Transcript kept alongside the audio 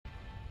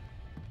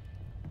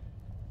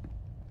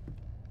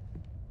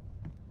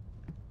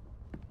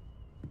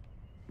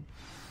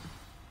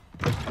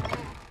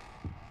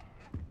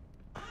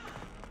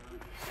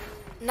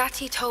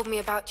Natty told me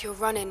about your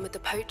run-in with the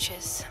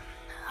poachers.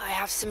 I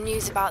have some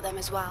news about them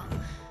as well.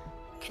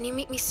 Can you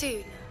meet me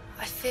soon?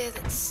 I fear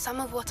that some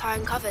of what I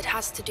uncovered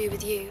has to do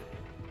with you.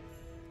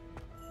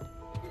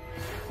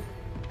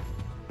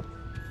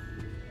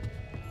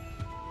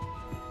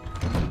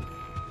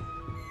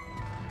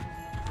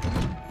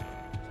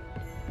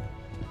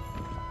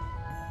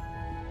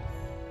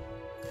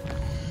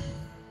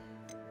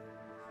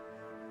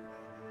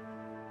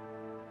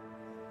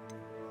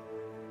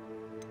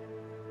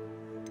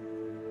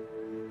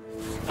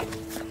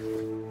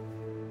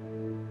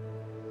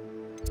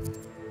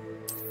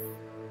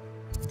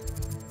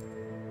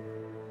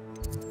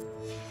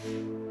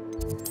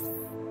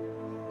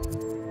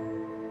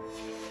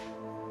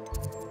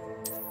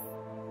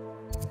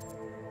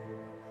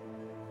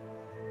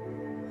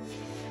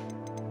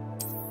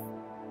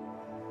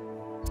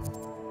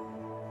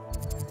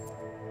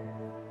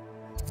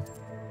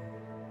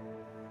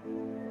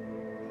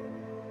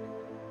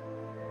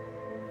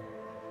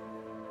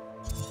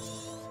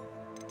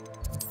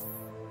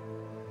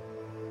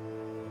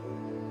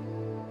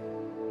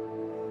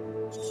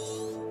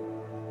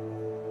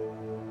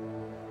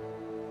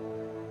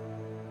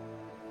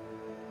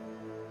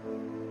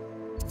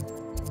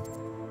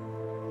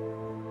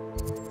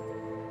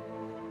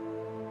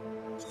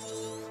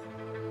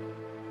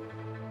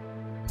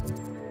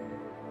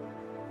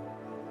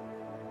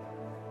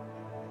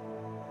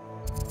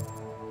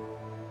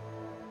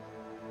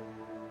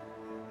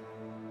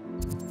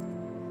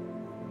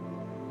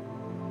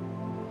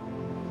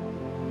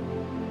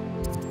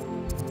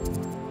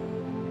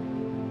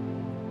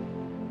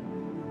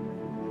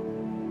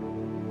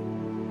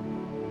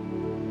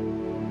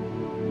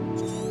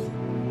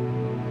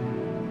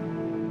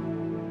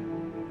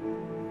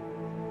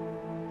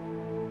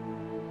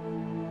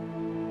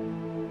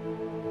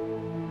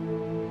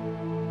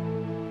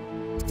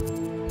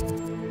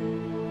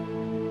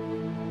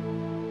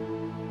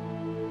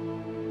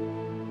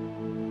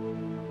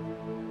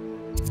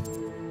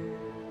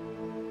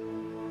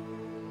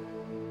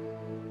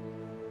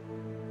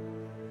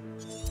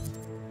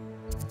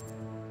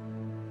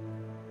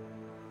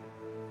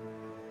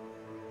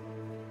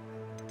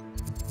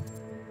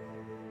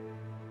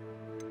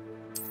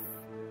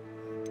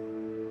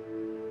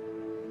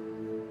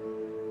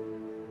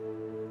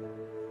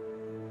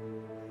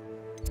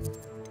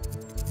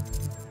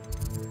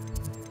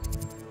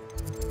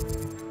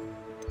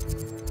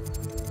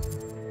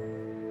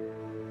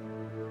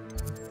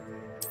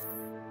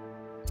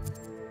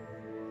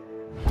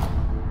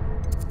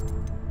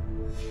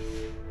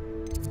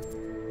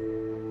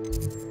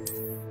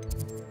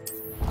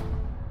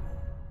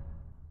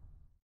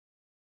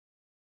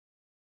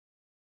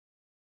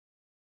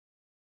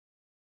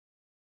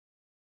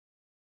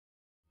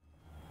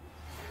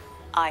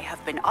 I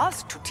have been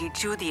asked to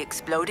teach you the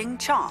exploding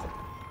charm,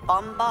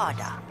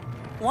 Bombarda.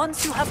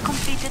 Once you have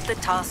completed the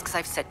tasks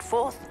I've set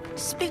forth,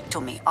 speak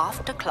to me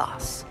after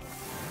class.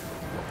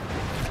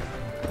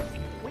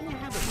 When you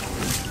have a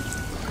moment,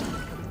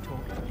 come and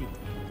talk to Deek.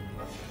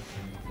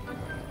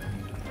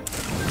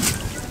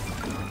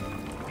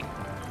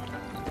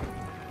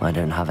 I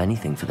don't have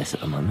anything for this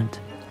at the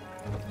moment.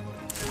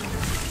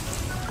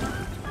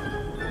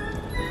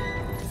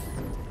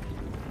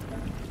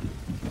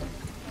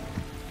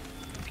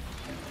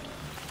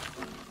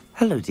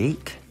 Hello,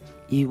 Deke.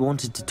 You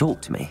wanted to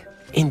talk to me?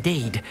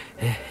 Indeed.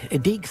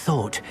 Deek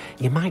thought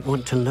you might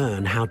want to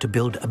learn how to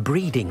build a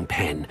breeding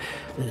pen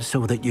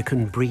so that you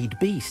can breed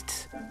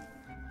beasts.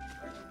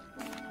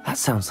 That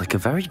sounds like a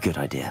very good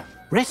idea.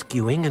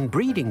 Rescuing and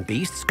breeding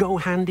beasts go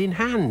hand in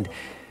hand.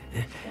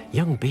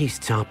 Young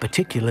beasts are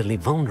particularly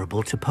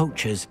vulnerable to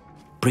poachers.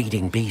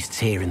 Breeding beasts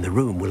here in the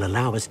room will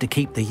allow us to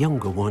keep the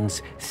younger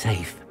ones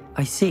safe.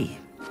 I see.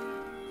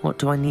 What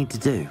do I need to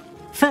do?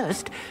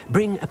 First,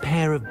 bring a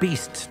pair of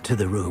beasts to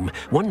the room.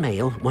 One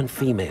male, one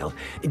female.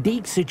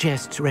 Deek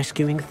suggests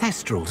rescuing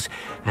thestrals,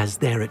 as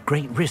they're at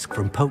great risk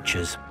from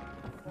poachers.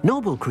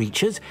 Noble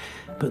creatures,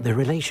 but their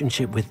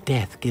relationship with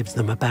death gives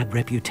them a bad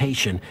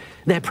reputation.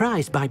 They're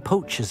prized by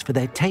poachers for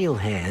their tail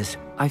hairs.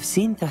 I've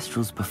seen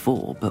thestrals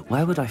before, but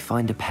where would I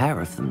find a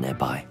pair of them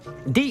nearby?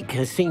 Deek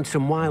has seen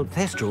some wild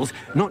thestrals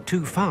not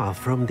too far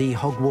from the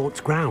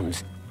Hogwarts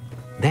grounds.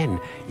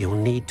 Then you'll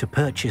need to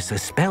purchase a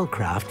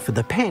spellcraft for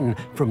the pen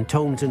from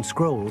Tomes and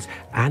Scrolls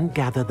and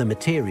gather the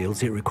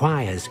materials it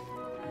requires.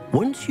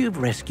 Once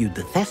you've rescued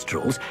the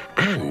thestrals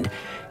and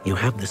you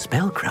have the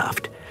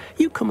spellcraft,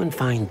 you come and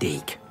find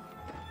Deek.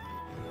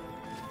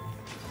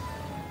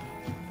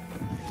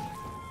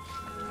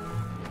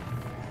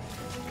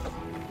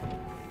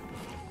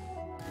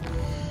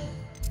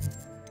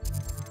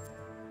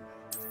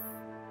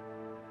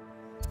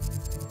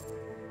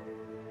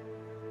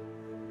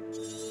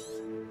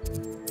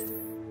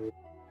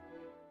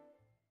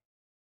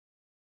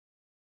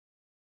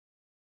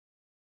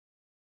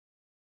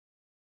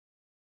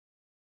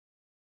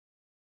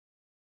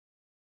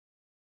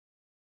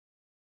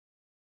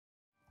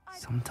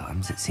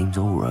 Sometimes it seems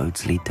all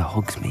roads lead to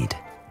Hogsmeade.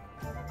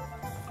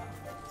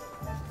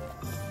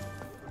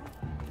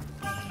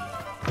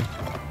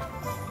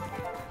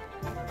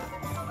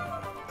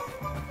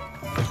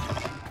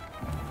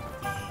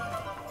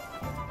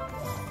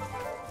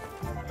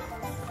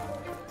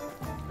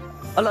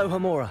 Aloha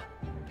Mora.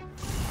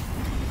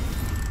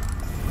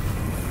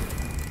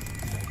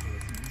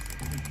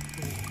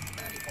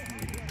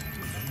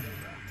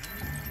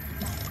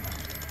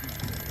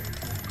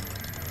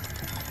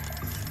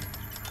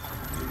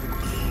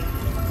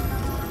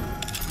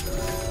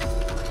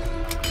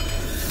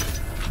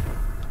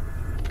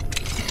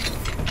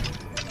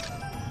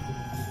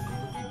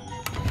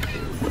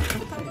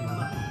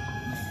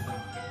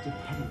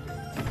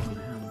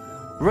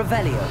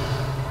 Revelio.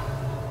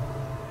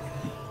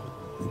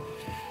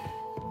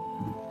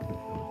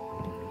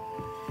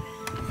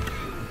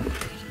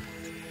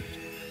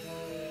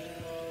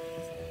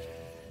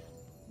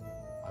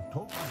 I've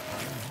taught my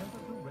son never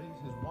to raise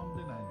his wand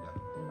in anger,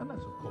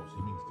 unless, of course,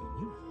 he means to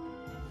use it.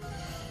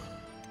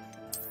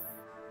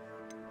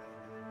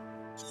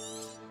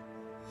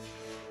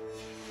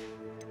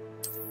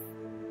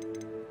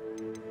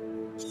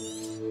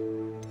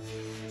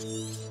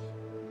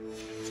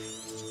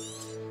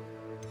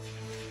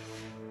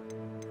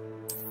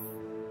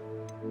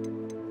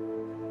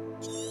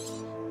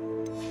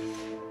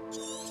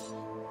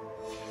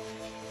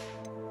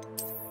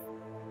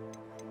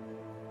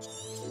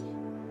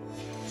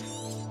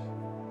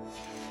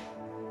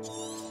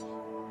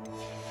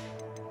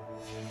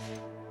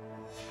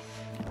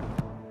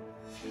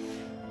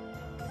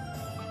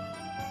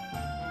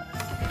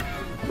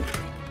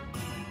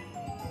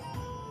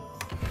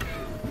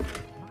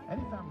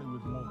 Any family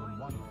with more than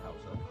one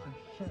household should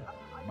share,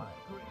 in my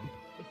opinion.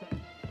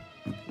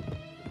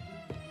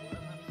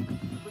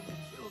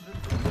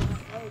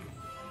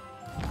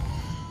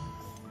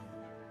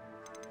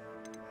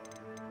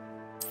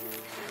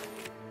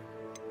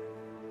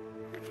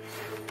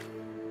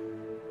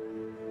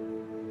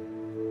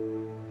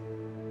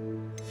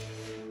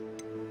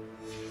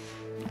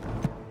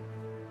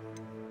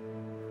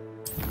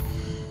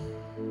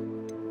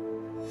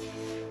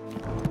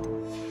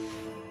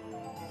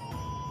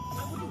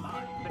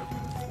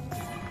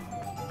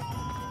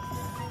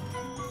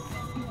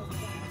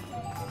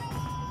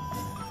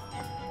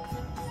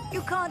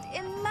 You can't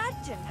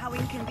imagine how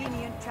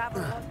inconvenient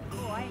travel was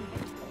before I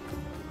invented it.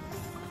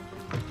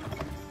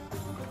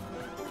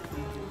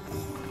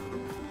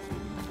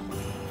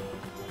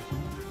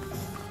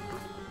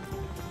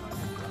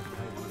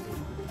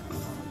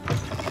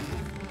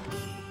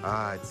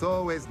 Ah, it's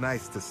always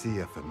nice to see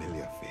a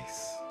familiar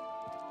face.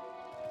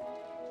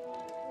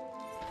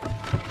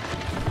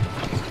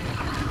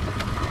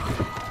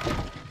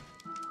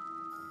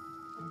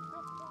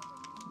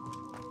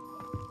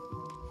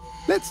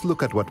 Let's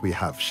look at what we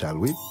have, shall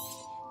we?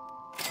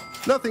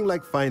 Nothing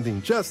like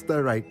finding just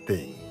the right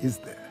thing, is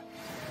there?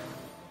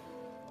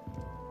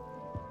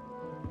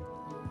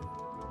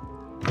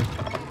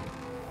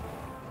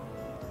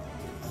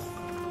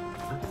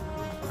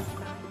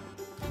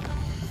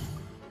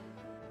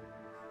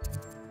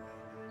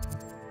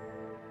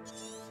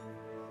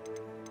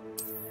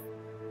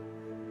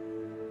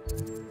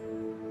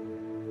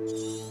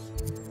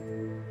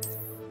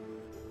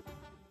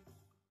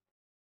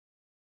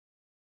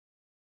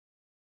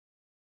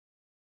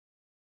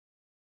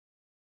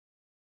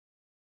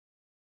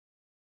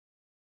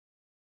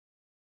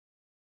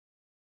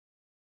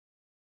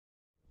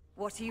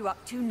 What are you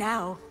up to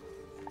now?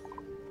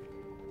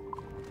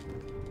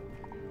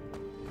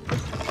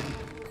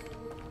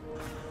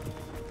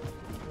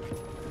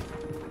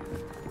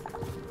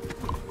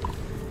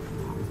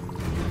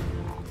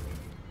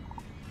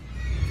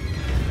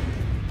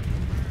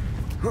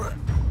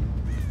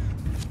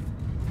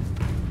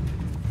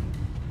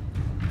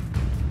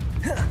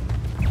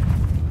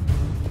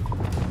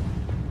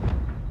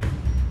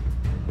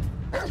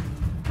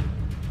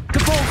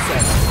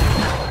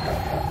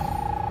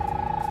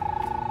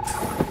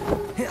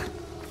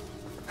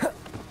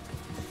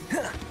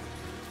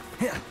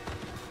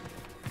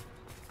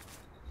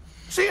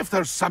 See if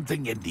there's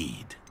something you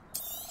need.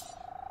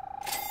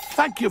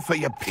 Thank you for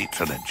your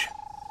patronage.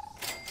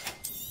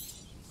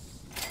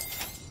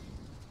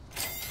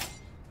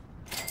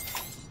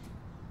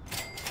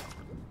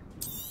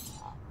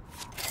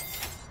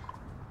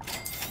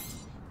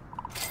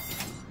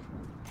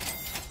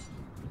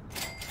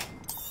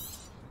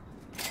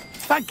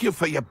 Thank you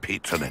for your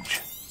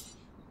patronage.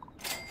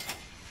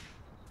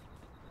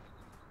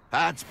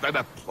 It's been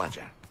a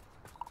pleasure.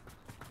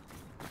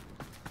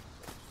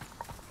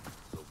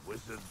 The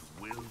wizards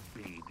will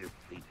be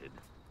defeated.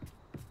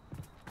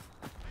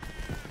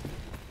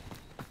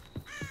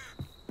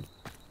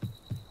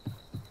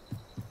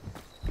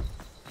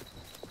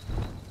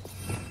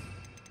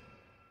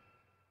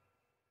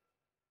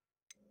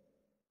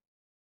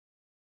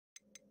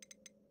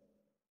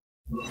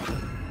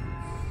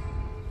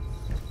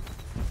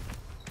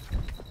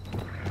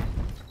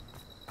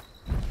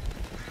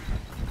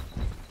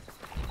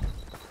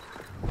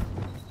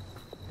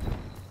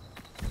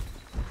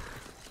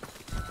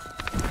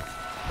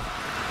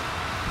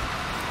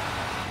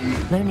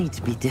 No need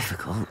to be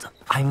difficult.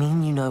 I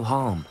mean you no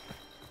harm.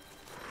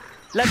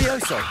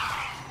 Levioso!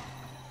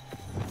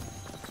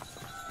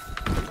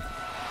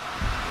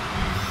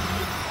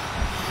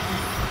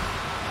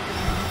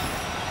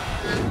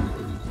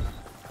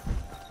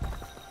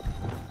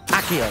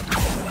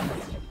 Accio.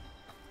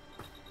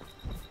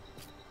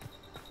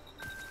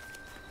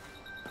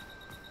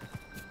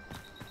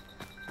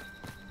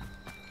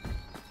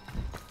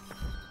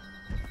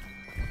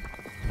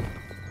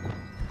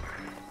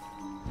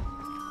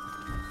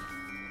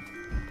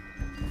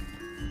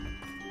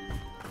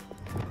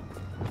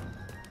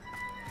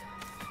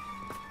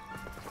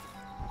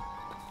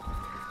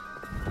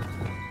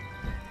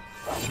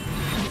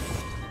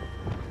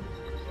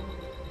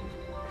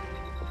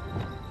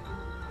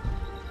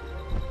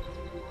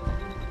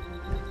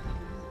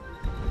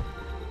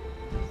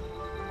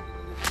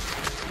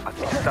 I've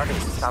been studying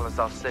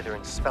Salazar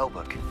Slytherin's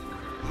spellbook.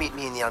 Meet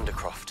me in the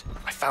Undercroft.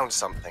 I found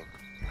something.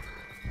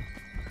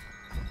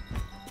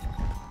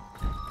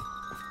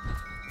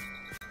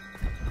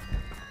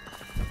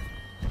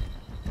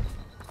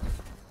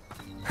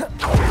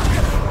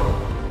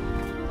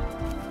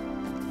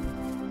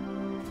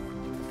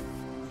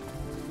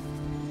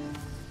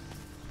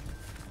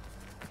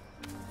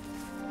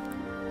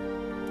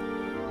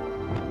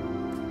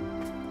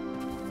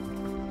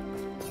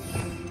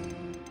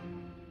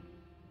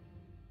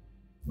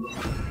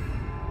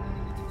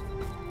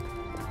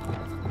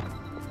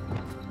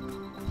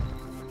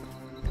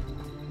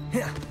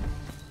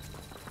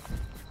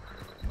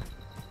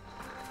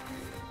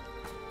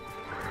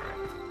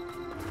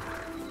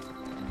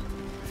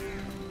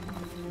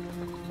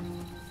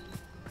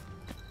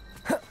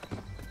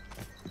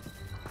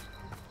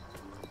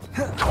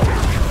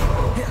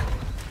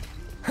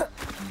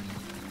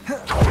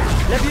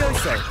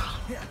 Levioso!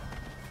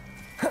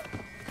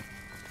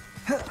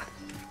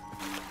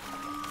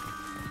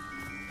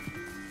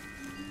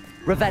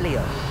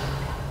 Revelio.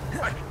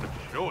 I can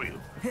assure you,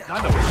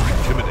 none of us are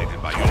intimidated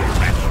by your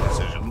rash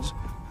decisions,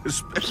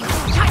 especially...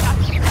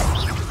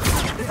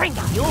 Bring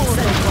up yours!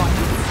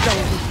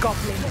 Stole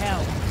goblin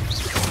hell!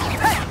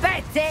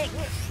 Pathetic!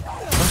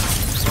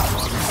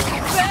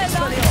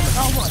 I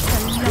want the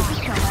light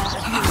come out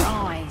of your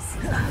eyes.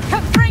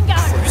 Capringo!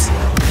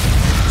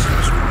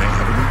 Seems we may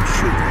have an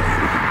intruder.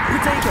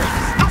 Potato!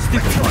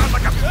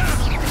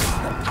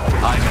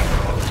 I know.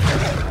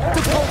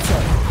 Depulso!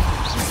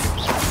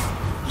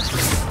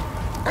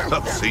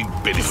 Obscene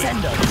bidding.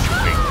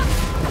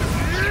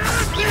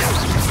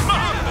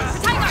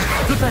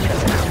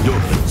 You're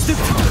the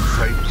stupid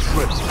trade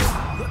trips.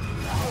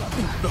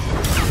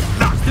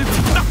 Nothing.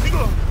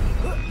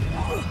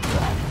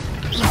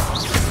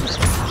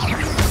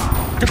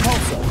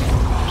 Depulso!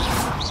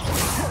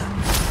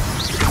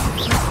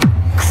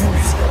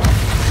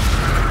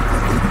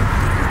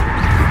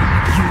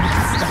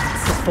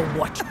 For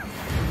what?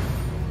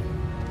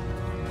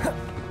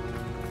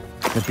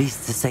 The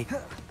beasts are safe.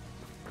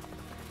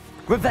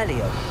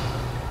 Revelio.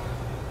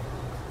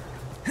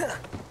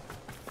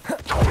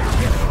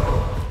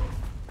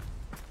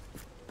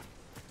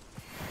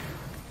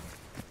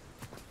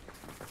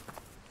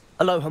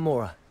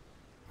 Alohomora.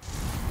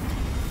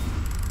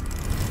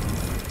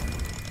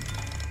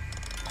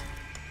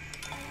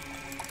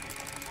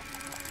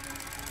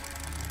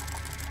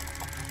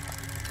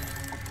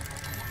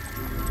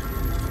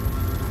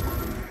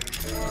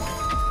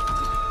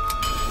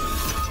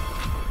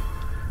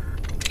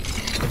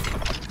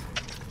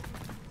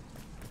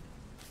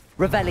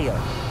 Revelio.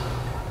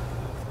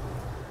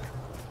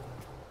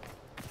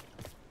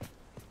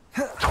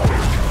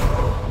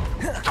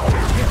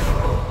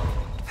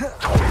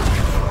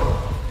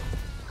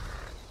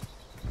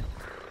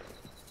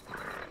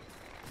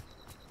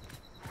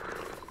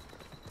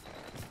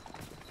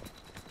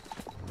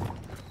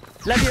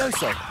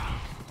 Levioso.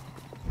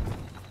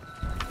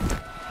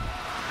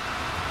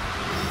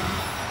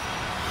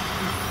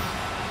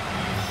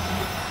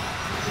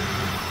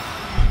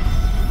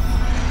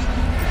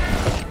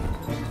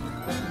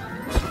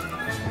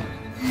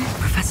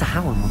 Professor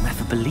Howard will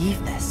never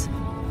believe this.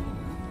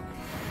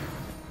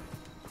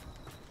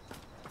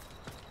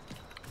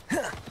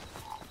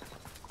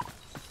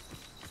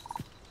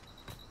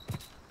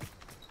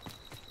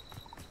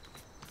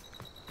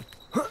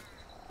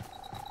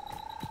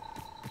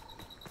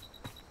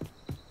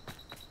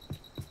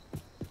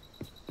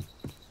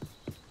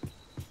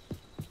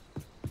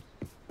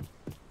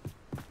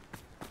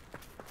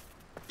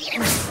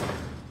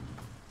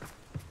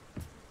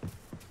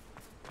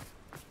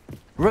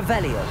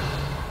 Revelio.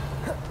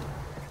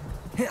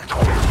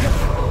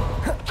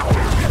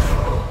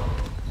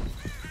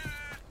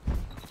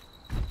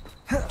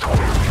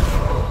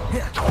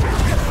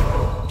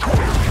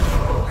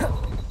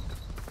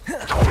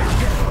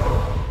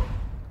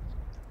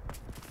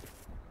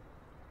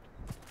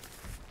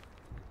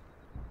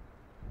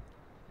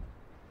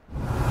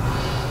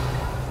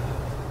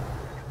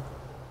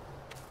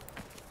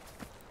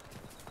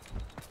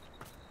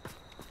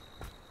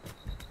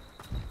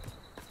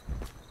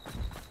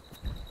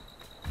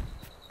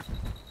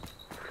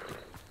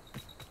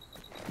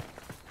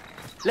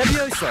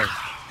 Levioso.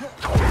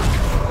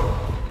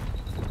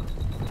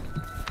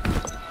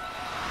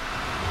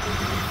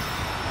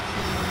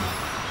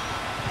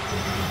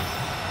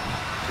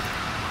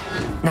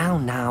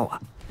 Now,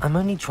 I'm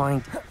only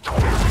trying...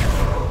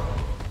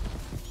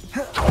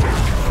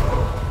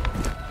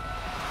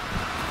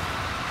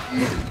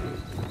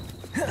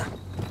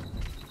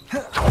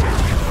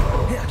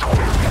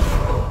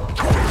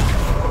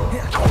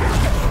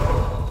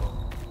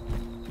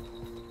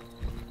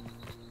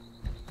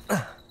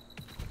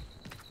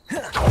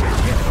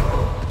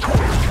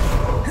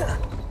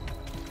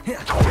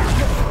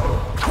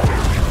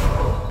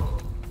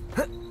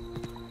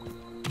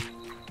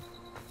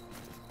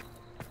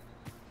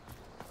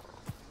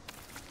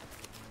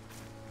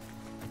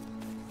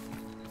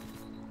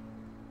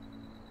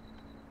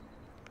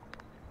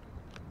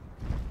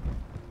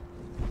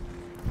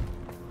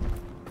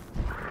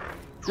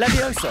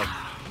 Levioso.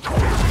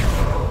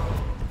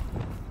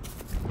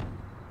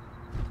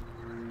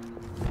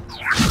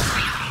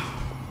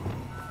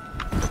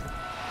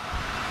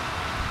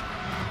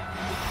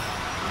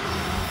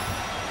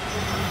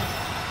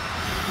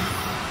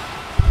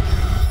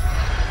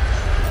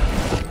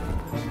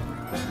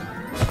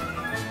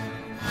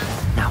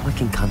 Now we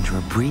can conjure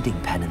a breeding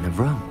pen in the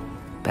room.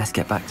 Best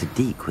get back to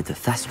Deke with the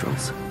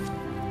Thestrals.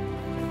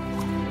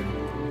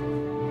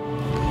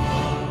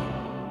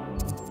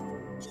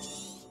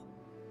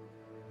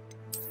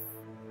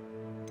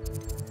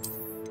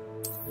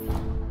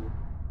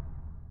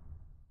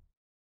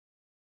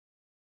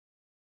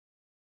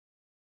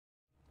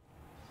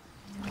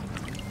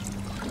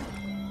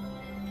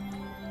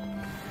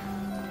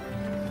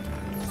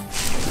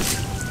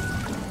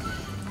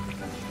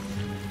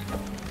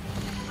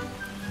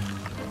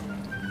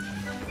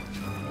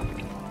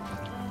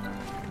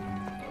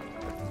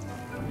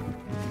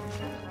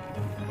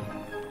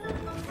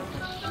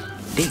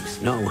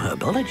 Deke's no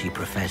herbology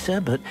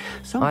professor, but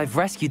so... I've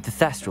rescued the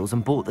Thestrals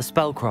and bought the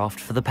spellcraft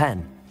for the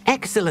pen.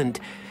 Excellent!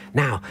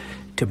 Now,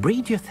 to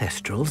breed your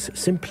Thestrals,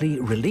 simply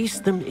release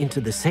them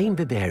into the same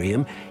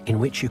vivarium in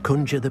which you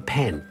conjure the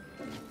pen.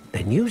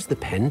 Then use the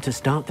pen to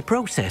start the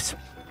process.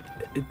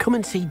 Come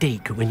and see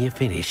Deke when you're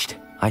finished.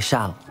 I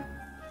shall.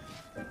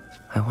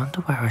 I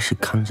wonder where I should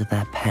conjure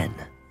their pen.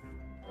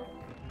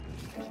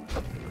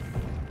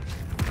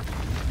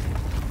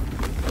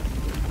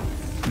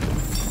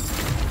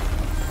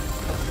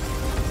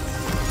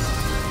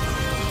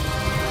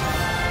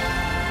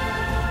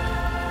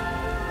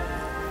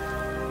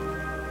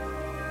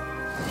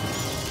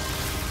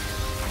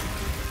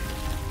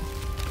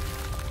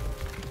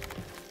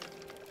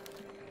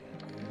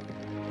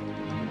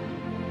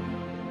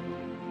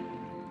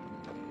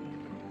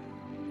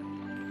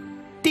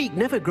 Deke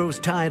never grows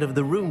tired of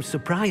the room's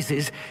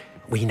surprises.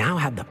 We now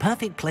have the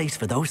perfect place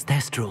for those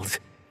Thestrals.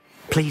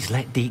 Please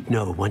let Deke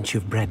know once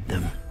you've bred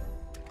them.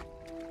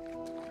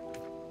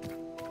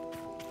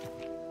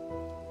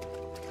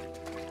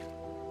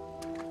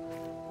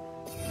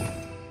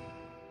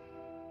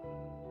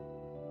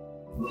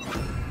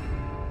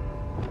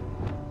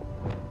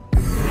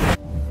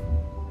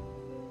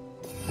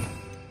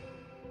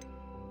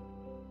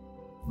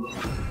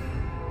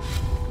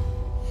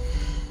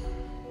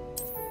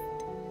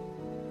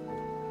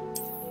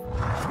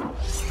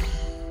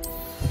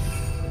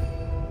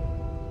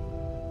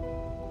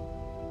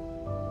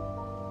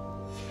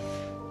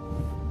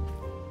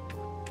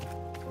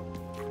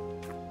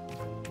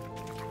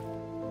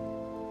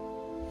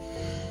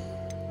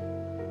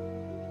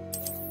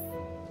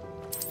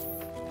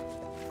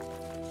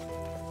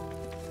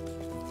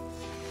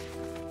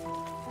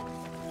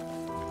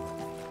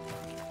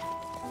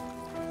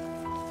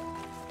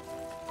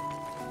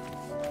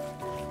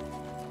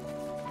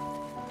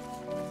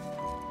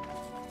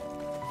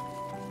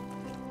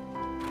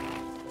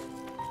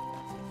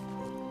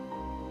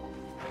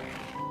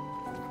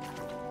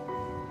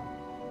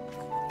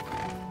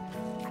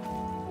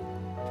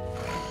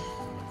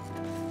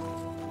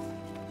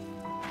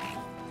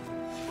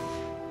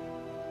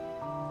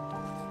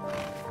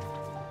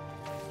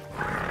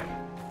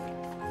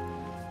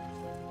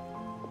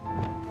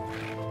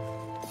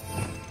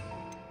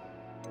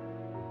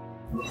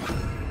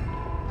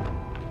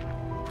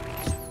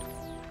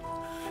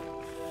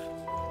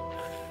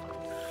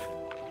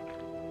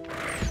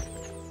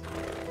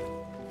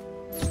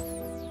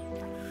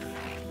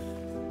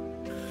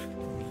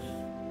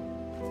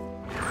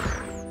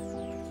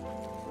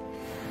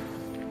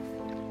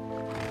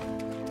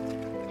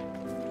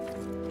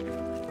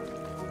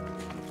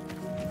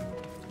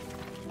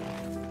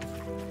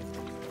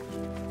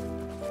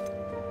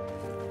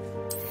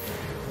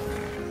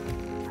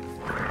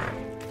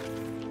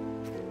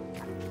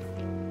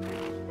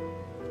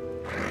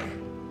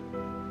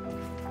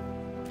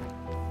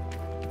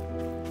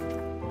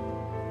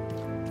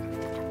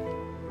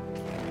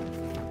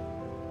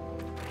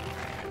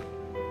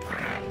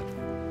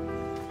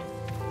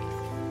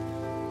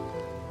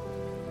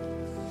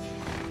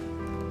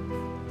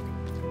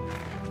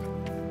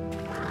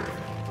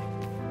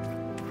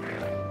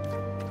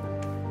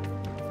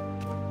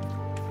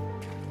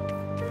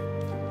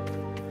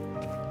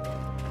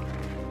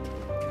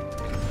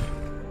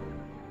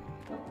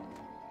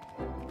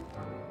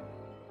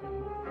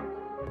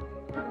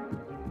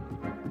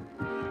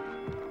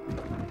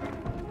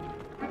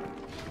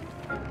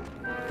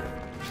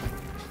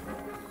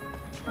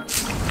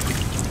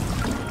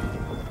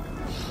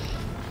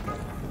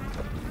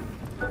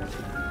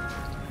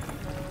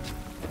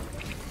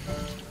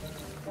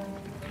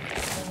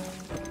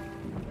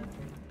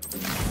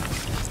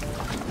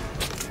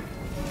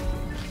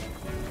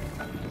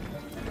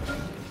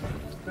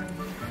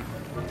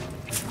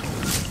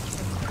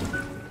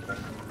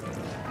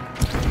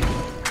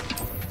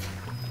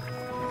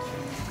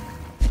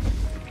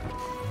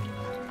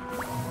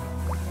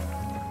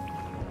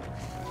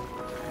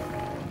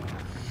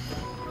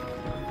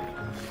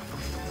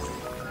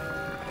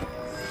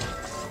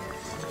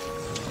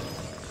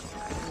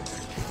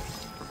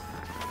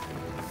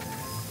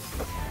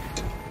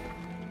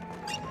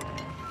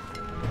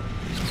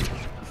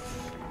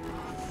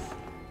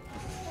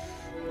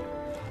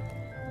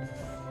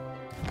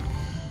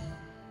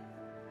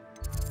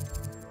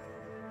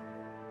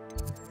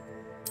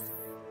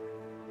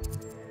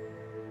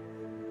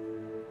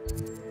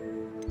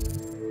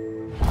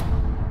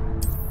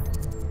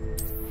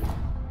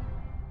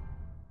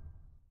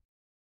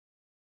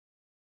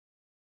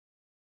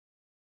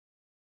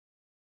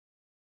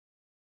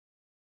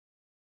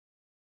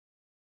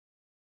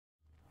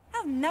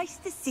 How nice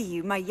to see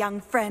you, my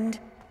young friend.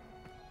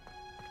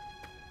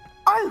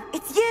 Oh,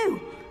 it's you!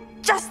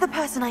 Just the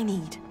person I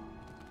need.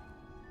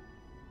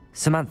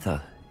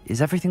 Samantha,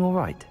 is everything all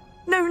right?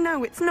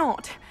 No, it's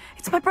not.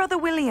 It's my brother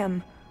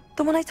William.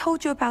 The one I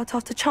told you about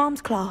after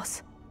Charms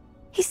class.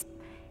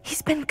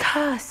 He's been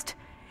cursed.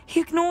 He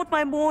ignored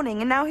my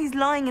warning and now he's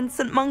lying in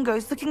St.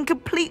 Mungo's looking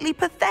completely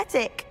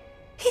pathetic.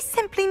 He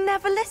simply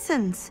never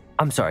listens.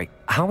 I'm sorry,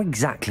 how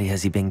exactly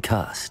has he been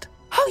cursed?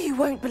 Oh, you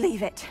won't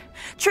believe it.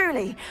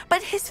 Truly,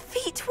 but his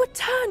feet were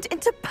turned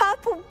into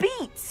purple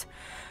beets.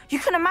 You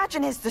can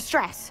imagine his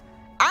distress.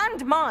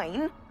 And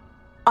mine.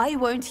 I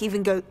won't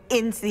even go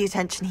into the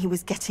attention he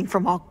was getting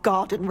from our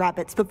garden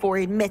rabbits before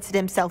he admitted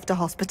himself to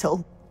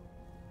hospital.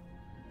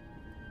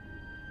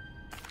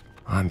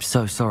 I'm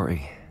so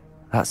sorry.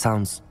 That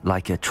sounds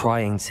like a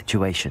trying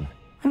situation.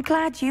 I'm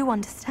glad you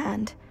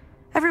understand.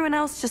 Everyone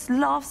else just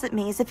laughs at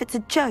me as if it's a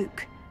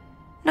joke.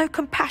 No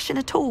compassion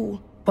at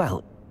all.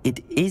 Well,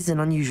 it is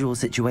an unusual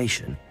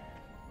situation.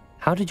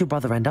 How did your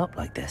brother end up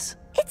like this?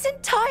 It's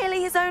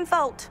entirely his own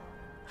fault.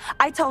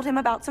 I told him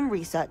about some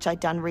research I'd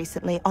done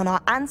recently on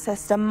our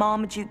ancestor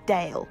Marmaduke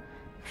Dale.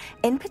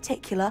 In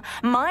particular,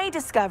 my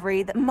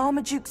discovery that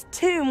Marmaduke's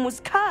tomb was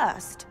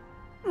cursed.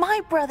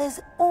 My brother's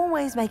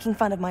always making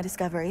fun of my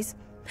discoveries.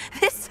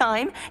 This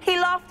time, he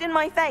laughed in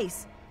my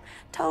face.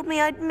 Told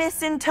me I'd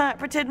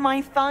misinterpreted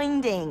my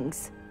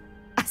findings.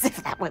 As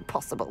if that were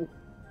possible.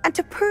 And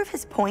to prove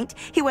his point,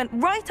 he went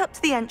right up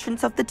to the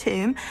entrance of the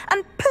tomb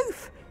and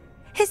poof!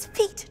 His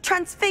feet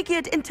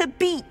transfigured into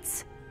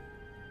beets.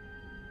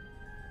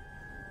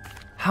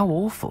 How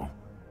awful.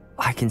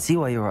 I can see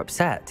why you're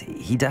upset.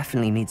 He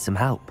definitely needs some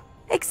help.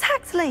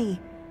 Exactly.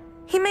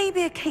 He may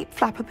be a cape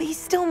flapper, but he's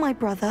still my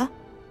brother.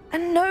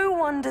 And no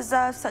one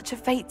deserves such a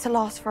fate to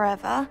last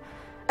forever,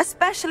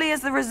 especially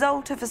as the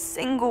result of a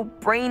single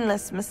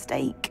brainless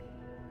mistake.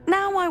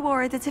 Now I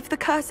worry that if the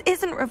curse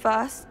isn't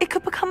reversed, it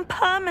could become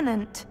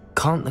permanent.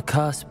 Can't the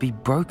curse be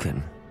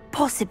broken?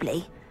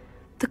 Possibly.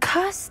 The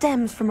curse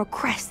stems from a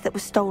crest that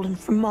was stolen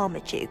from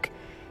Marmaduke.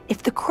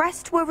 If the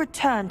crest were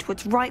returned to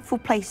its rightful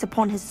place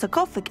upon his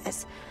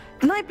sarcophagus,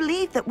 then I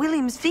believe that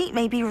William's feet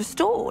may be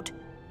restored.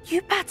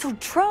 You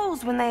battled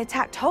trolls when they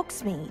attacked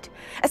Hogsmeade,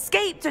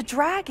 escaped a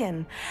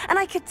dragon, and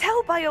I could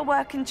tell by your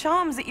work and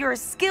charms that you're a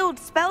skilled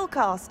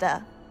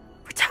spellcaster.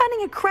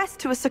 Returning a crest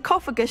to a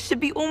sarcophagus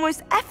should be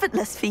almost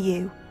effortless for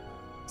you.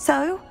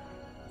 So,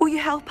 will you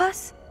help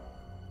us?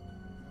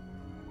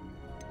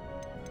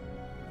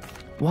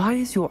 Why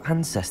is your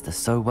ancestor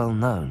so well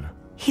known?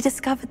 He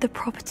discovered the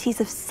properties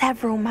of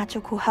several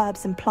magical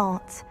herbs and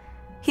plants.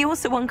 He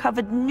also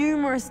uncovered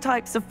numerous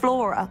types of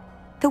flora.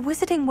 The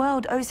wizarding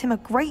world owes him a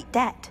great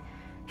debt.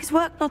 His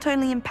work not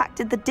only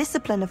impacted the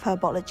discipline of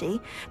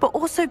herbology, but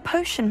also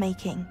potion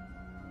making.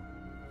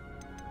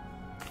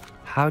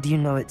 How do you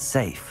know it's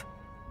safe?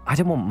 I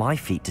don't want my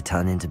feet to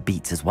turn into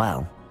beets as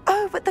well.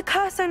 Oh, but the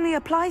curse only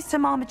applies to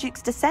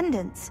Marmaduke's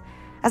descendants,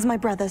 as my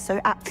brother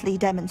so aptly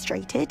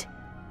demonstrated.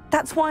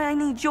 That's why I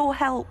need your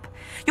help.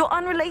 You're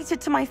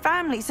unrelated to my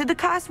family, so the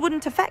curse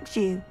wouldn't affect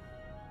you.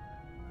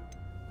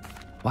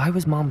 Why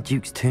was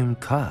Marmaduke's tomb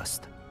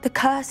cursed? The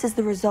curse is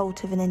the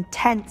result of an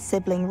intense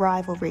sibling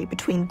rivalry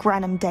between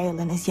Granham Dale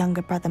and his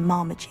younger brother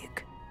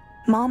Marmaduke.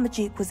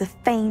 Marmaduke was a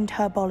famed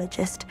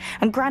herbologist,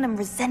 and Granham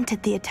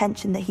resented the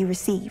attention that he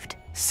received.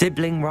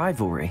 Sibling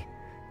rivalry?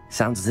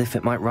 Sounds as if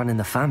it might run in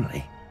the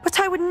family. But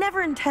I would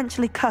never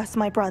intentionally curse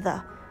my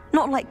brother,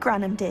 not like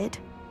Granham did.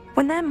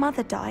 When their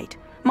mother died,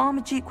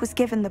 Marmaduke was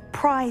given the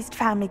prized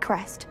family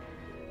crest.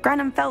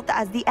 Granham felt that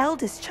as the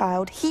eldest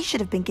child, he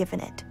should have been given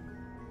it.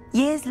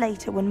 Years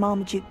later, when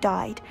Marmaduke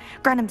died,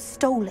 Granham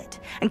stole it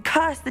and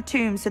cursed the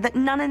tomb so that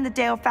none in the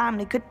Dale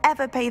family could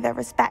ever pay their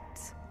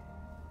respects.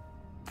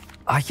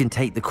 I can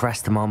take the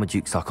crest to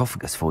Marmaduke's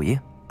sarcophagus for you.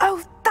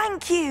 Oh,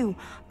 thank you!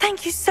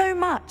 Thank you so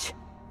much!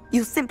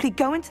 You'll simply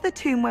go into the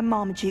tomb where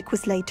Marmaduke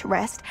was laid to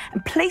rest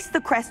and place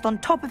the crest on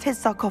top of his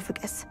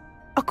sarcophagus.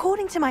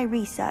 According to my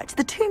research,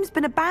 the tomb's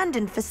been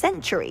abandoned for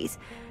centuries,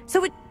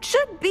 so it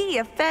should be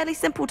a fairly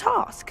simple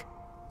task.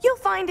 You'll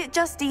find it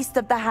just east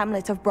of the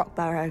hamlet of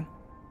Brockborough.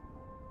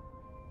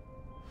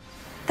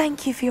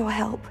 Thank you for your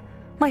help.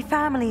 My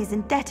family is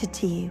indebted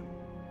to you.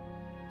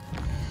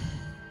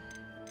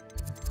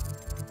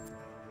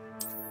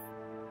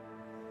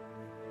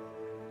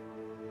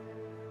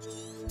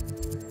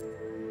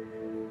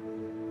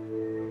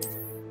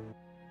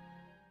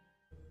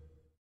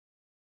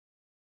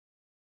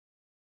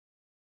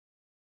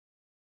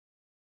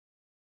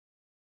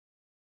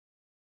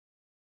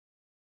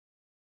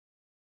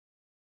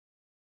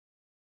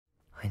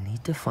 I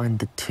need to find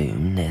the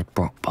tomb near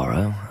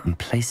Brockborough and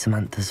place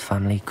Samantha's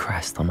family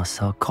crest on a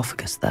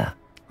sarcophagus there.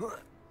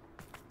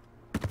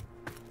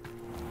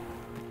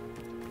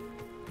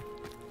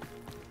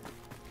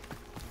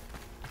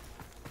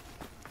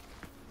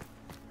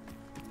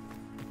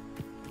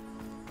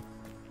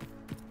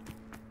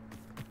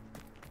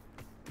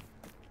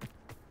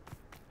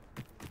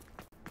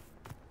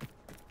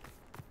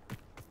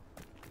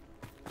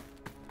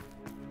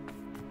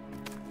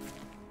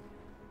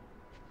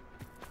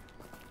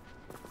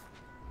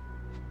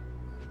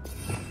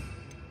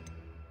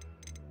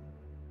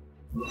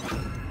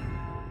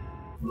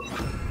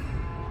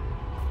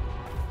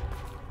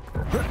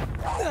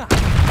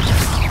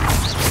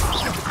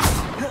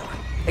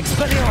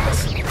 Expelliarmus!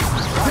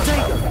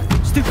 Potato!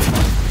 Stupid!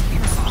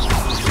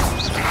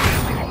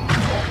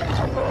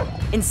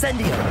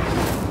 Incendio!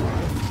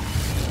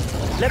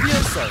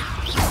 Levioso!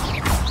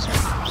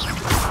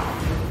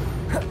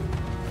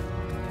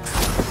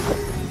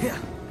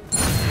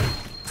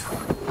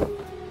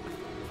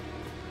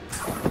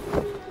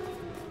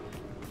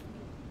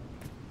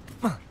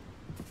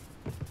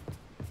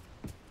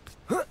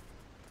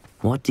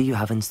 What do you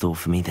have in store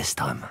for me this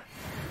time?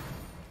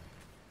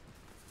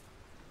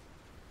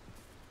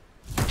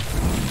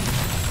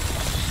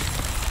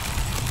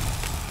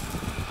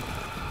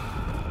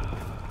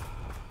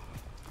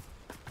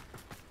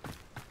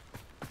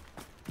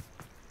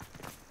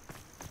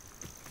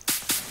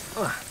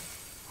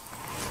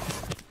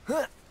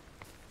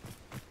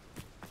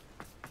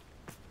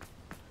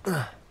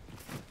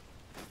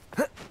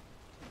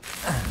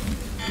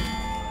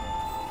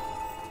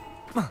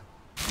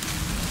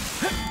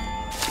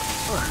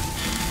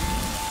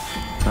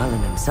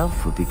 Merlin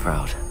himself would be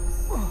proud.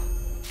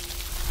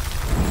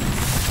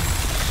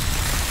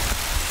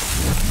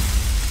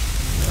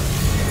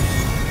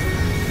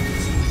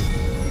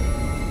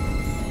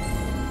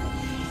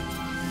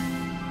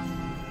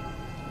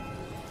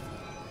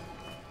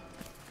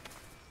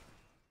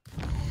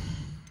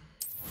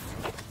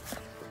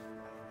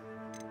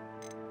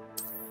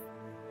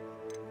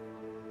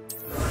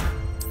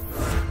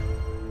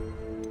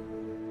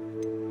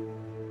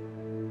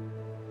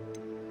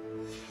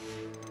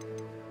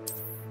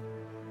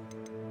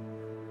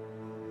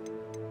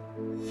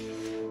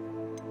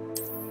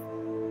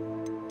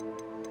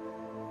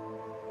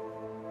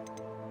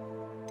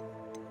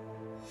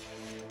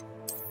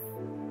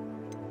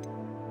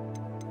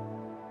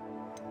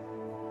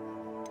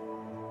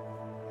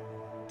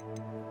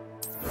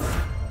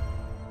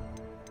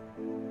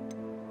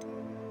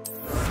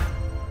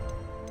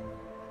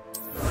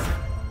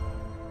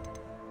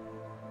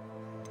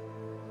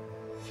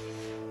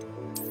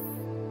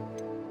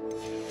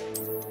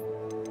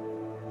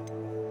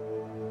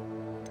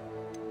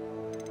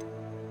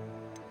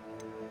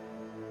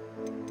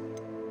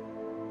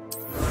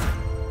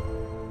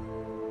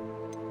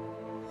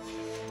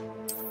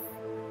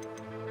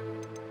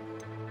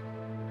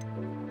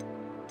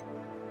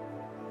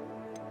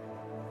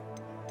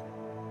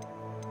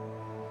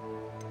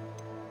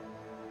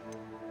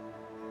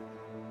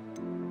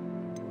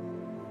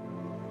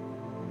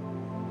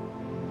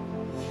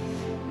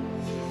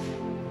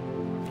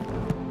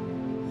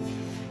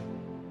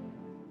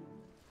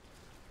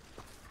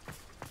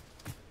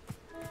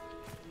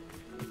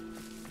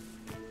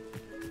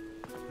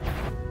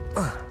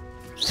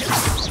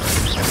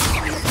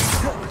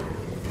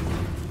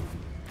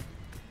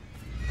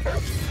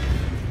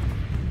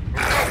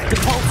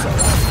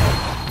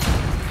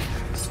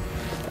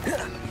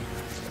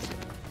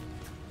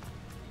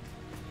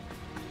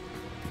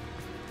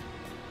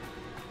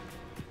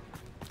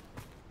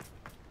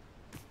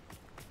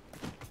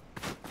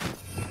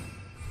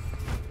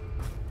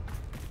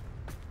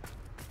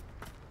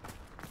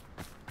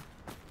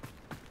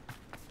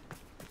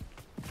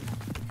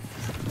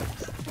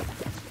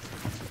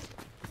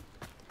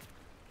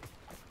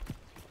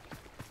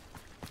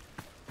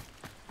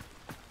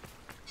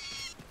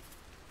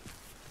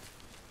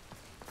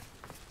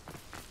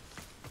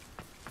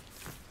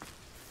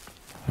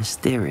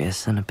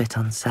 Mysterious and a bit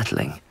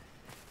unsettling.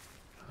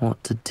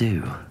 What to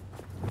do?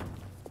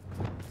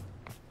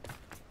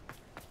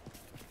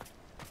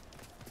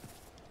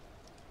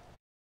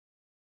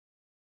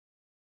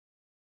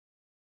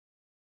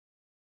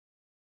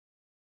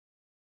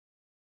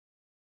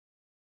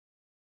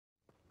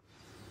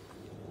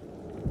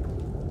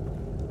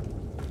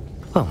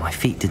 Well, my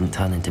feet didn't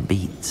turn into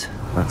beads.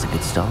 That's a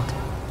good start.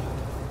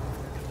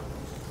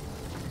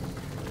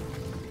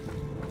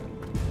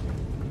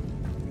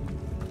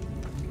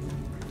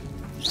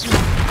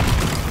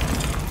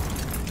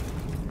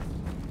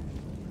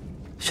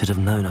 Should have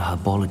known a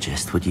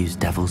herbologist would use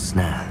Devil's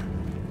Snare.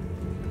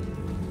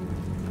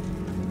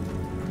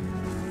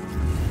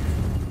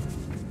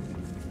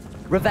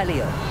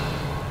 Revelio.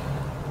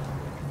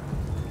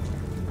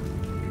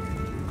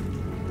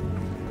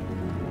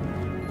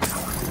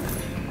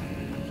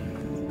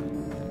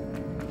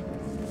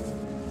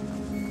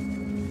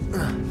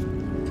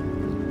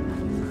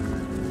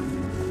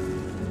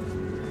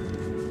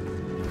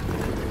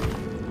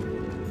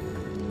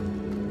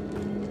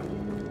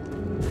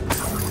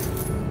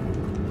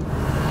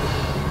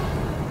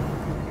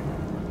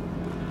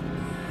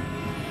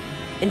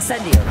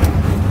 Incendio.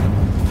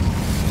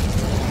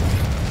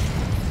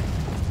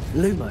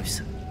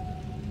 Lumos.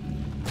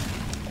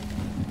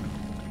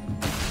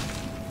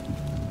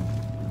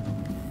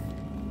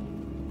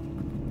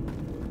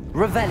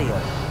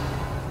 Revelio.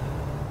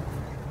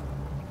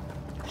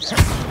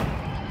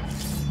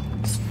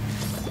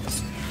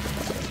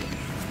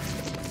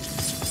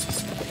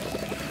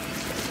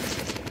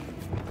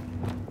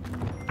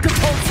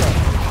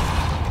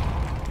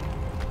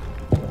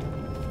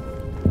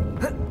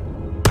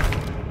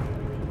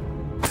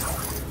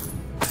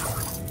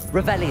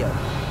 Revelio.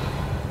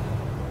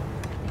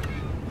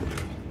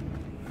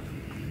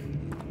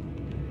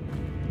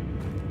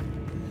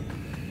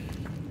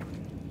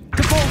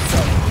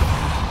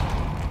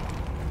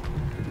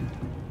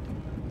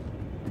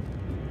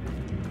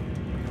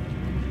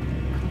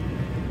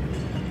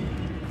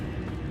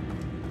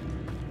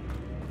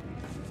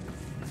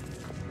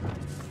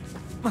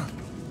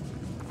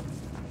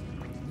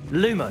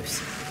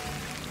 Lumos.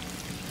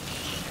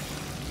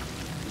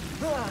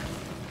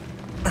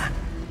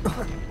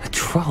 A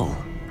troll?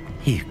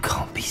 You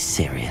can't be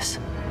serious.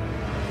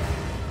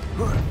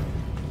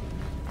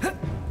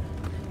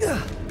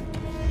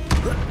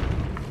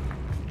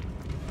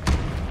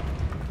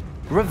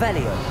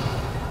 Revelio.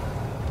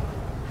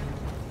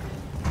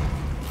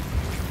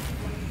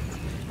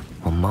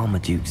 Well,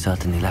 Marmaduke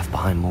certainly left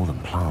behind more than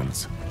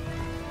plants.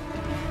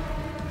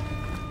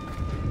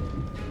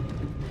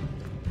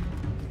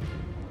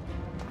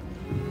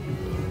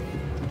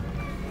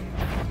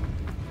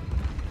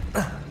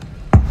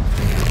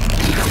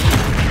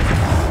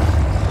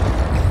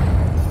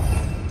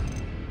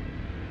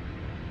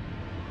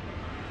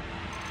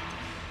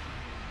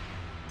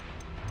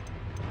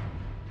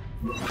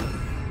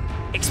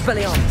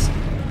 Expelliarmus.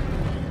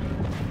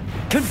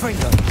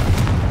 Confringo.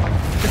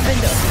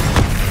 Defender.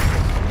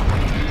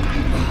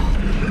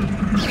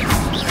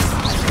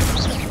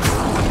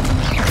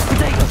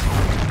 Potato.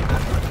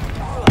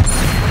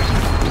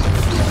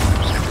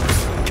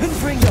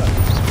 Confringo.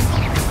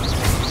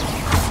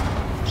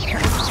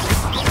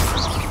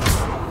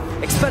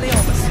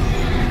 Expelliarmus.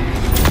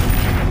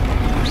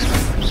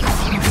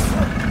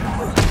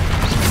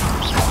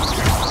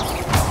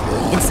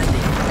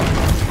 Incendio.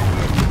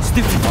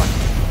 Stupefy.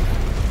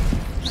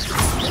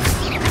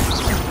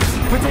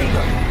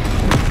 Potato!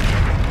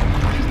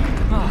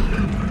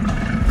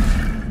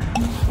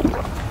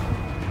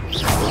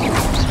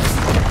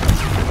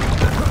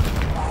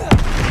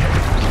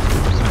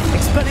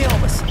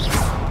 Expelliarmus!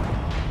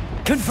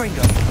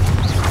 Confringo!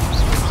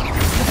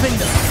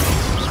 Defender!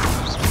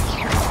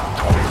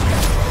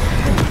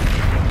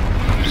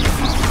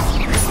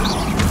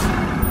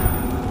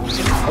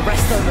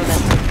 Arresto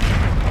Momentum!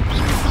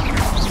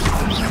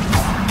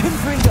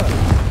 Confringo!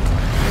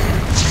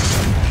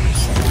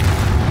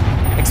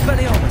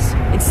 Expelliarmus!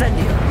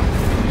 Incendio!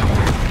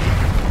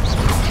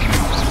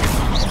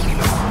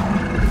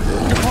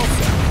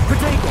 Repulsor!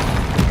 Protego!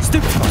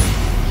 Stupefy!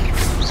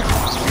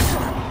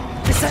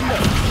 Descendo!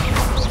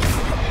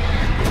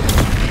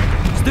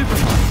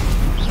 Stupefy!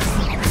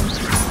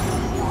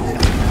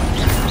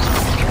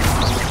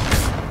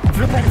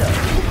 Flipendo!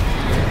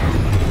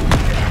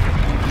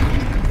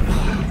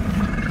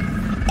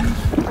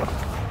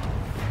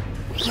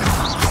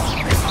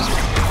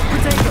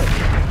 Protego!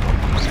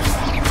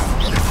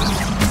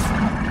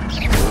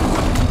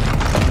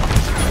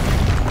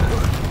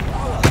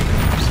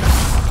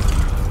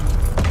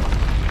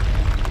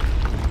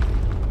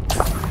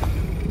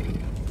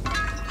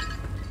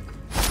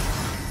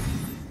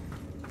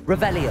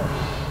 Revelio.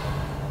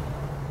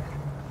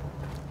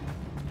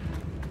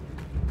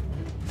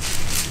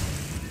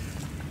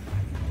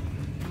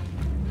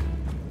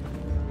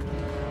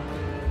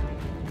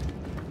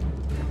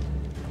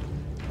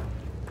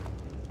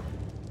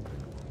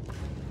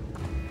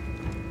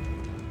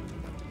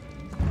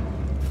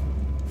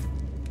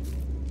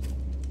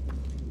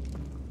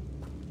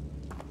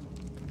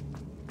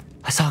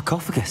 A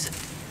sarcophagus.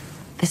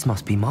 This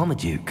must be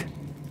Marmaduke.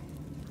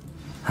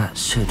 That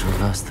should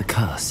reverse the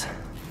curse.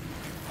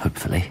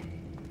 Hopefully.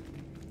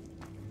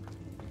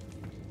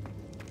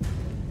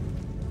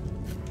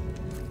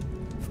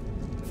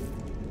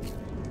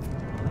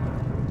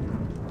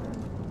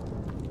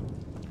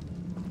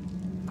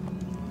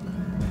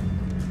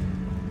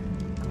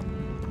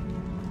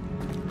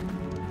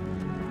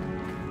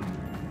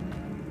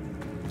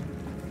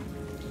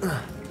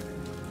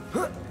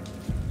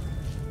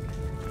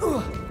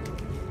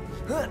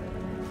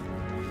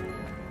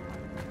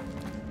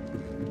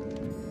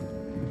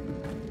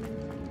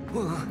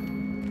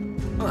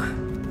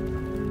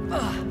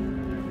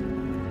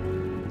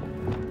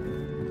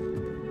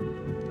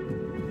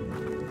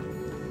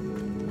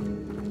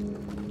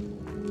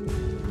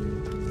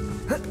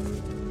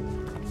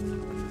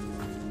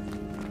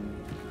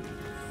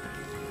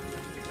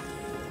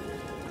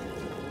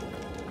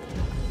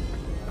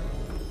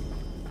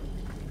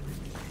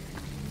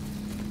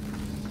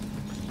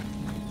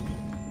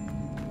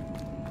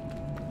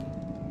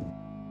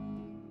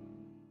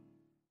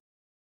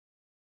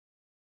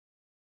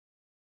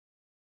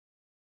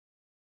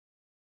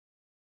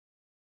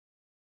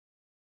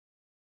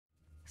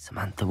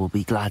 Samantha will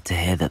be glad to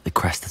hear that the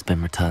crest has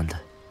been returned.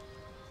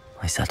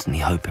 I certainly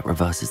hope it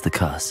reverses the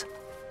curse.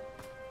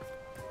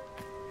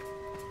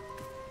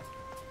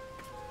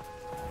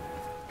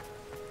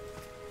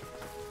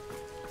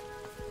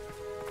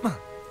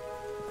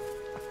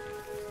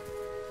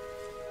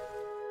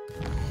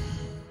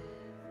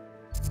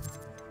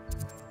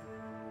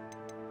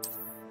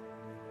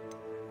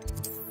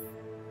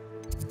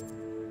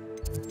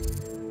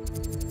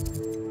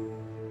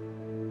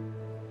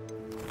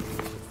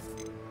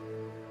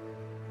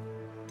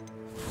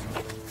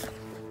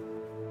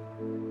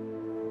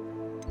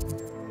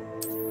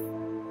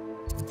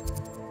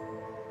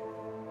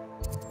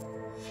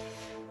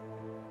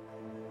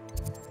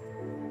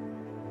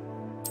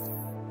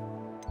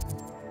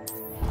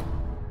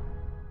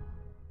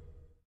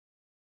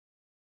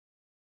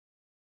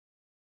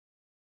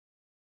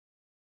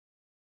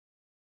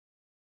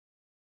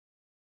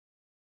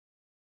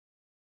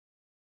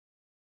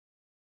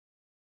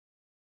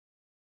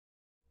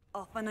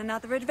 Off on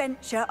another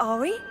adventure, are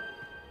we?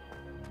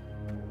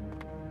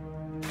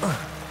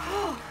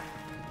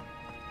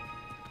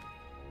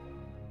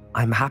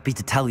 I'm happy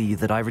to tell you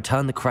that I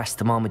returned the crest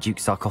to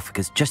Marmaduke's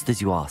sarcophagus just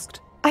as you asked.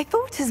 I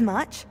thought as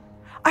much.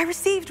 I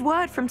received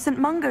word from St.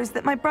 Mungo's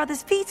that my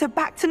brother's feet are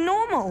back to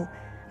normal.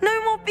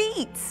 No more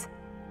beats.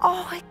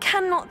 Oh, I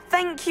cannot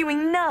thank you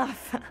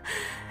enough.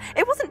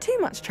 It wasn't too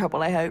much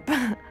trouble, I hope.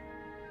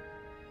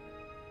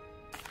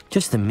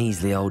 Just a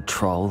measly old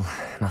troll.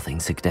 Nothing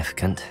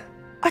significant.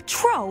 A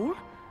troll?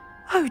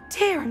 Oh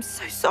dear, I'm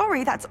so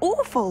sorry. That's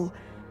awful.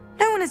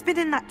 No one has been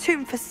in that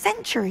tomb for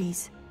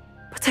centuries.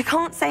 But I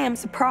can't say I'm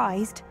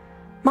surprised.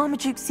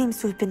 Marmaduke seems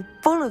to have been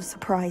full of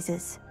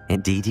surprises.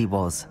 Indeed he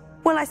was.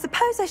 Well, I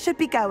suppose I should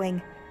be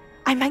going.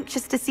 I'm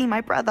anxious to see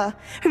my brother,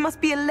 who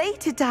must be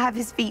elated to have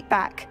his feet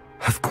back.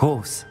 Of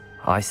course.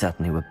 I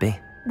certainly would be.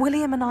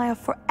 William and I are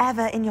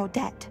forever in your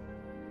debt.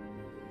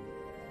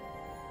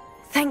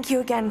 Thank you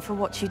again for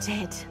what you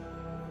did.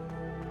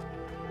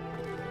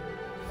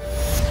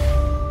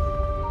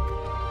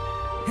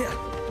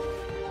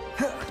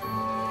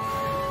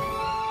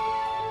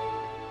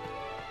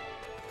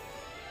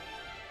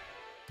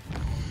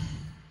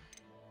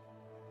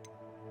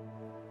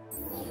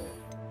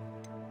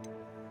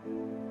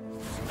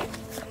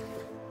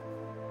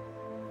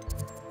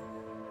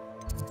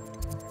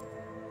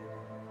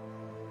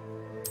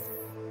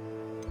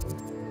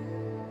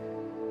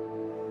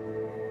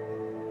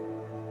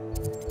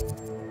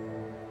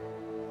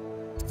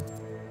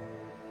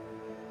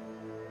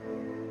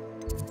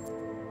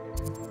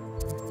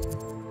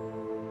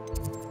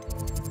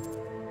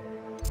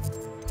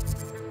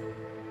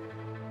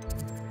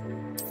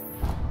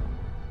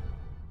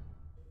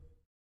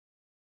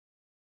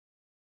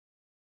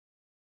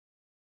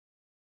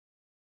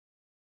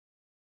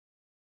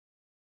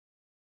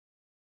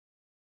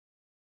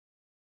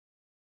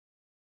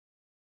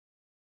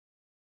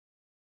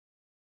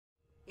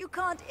 You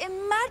can't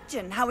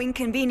imagine how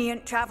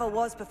inconvenient travel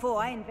was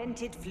before I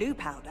invented flu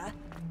powder.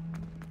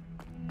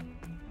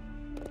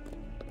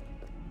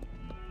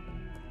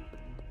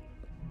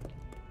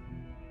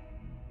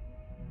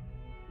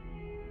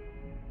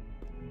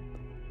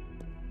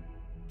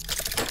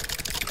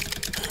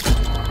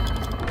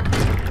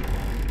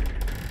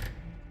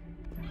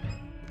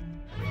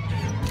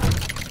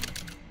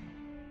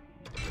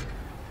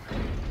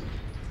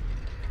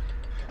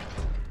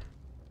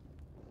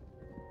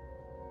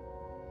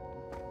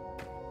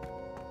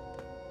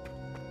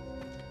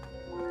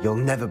 You'll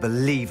never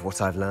believe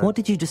what I've learned. What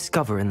did you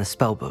discover in the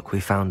spellbook we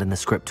found in the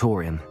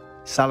scriptorium?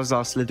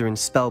 Salazar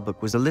Slytherin's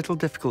spellbook was a little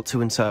difficult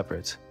to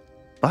interpret,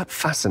 but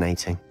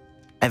fascinating.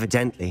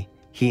 Evidently,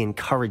 he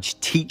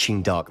encouraged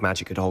teaching dark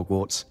magic at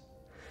Hogwarts.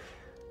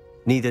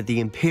 Neither the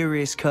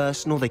Imperious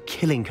Curse nor the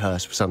Killing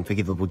Curse was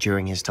unforgivable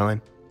during his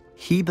time.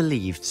 He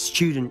believed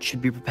students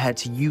should be prepared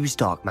to use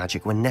dark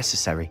magic when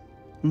necessary,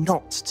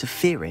 not to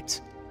fear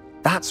it.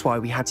 That's why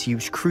we had to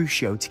use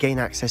Crucio to gain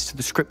access to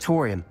the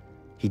scriptorium.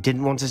 He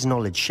didn't want his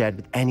knowledge shared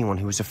with anyone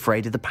who was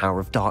afraid of the power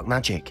of dark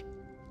magic.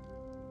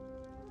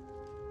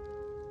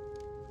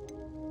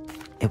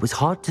 It was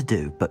hard to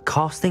do, but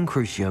casting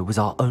Crucio was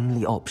our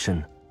only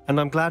option. And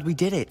I'm glad we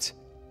did it,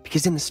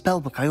 because in the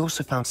spellbook I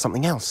also found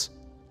something else.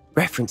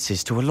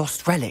 References to a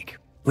lost relic,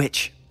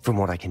 which, from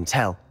what I can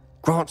tell,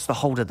 grants the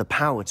holder the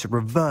power to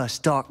reverse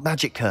dark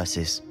magic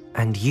curses.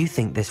 And you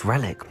think this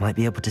relic might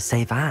be able to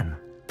save Anne?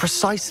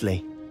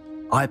 Precisely.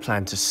 I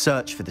plan to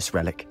search for this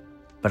relic,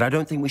 but I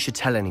don't think we should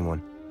tell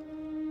anyone.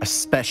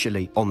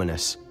 Especially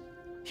Ominous.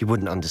 He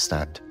wouldn't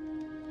understand.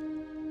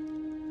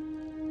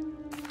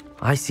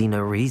 I see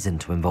no reason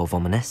to involve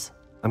Ominous.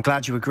 I'm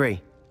glad you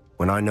agree.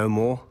 When I know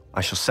more,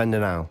 I shall send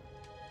an owl.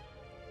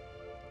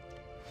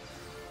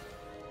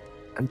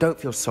 And don't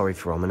feel sorry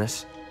for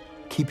Ominous.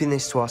 Keeping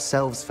this to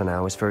ourselves for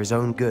now is for his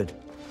own good.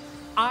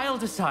 I'll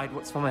decide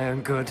what's for my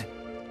own good.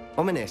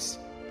 Ominous,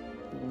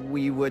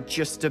 we were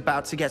just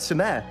about to get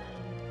some air.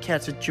 Care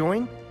to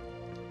join?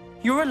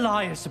 You're a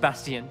liar,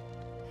 Sebastian.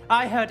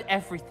 I heard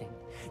everything.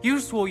 You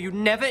swore you'd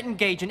never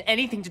engage in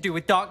anything to do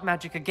with dark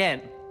magic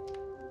again.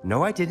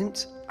 No, I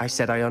didn't. I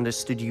said I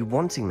understood you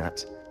wanting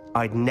that.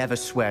 I'd never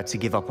swear to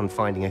give up on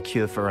finding a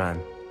cure for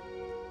Anne.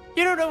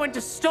 You don't know when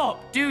to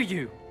stop, do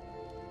you?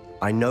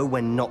 I know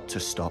when not to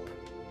stop.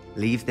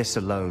 Leave this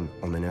alone,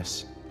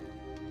 Ominous.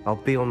 I'll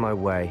be on my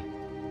way.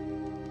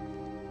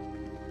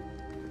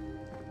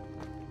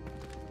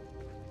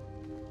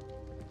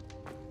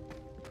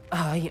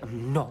 I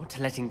am not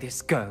letting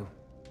this go.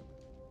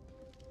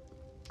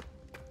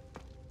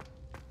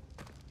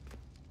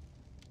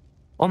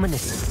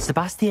 Ominous,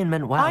 Sebastian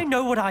meant well. I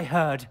know what I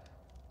heard.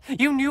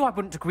 You knew I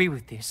wouldn't agree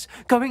with this.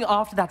 Going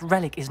after that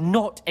relic is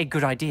not a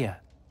good idea.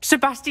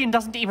 Sebastian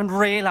doesn't even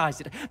realize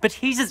it, but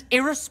he's as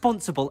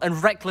irresponsible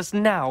and reckless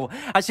now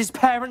as his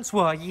parents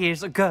were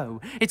years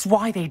ago. It's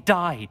why they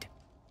died.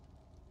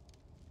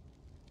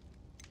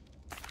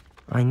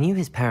 I knew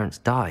his parents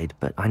died,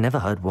 but I never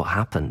heard what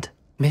happened.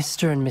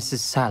 Mr. and Mrs.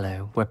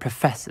 Sallow were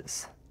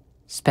professors.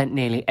 Spent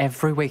nearly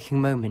every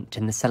waking moment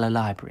in the cellar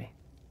library.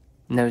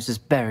 Noses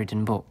buried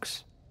in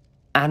books.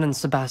 Anne and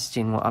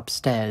Sebastian were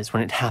upstairs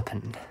when it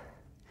happened.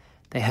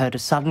 They heard a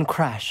sudden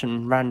crash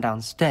and ran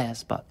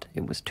downstairs, but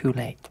it was too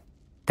late.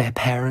 Their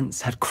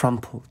parents had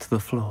crumpled to the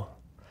floor.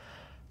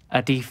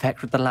 A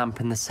defect with the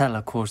lamp in the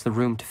cellar caused the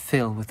room to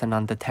fill with an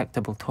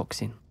undetectable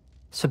toxin.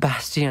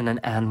 Sebastian and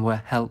Anne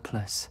were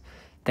helpless.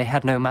 They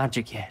had no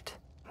magic yet.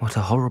 What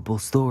a horrible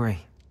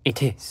story.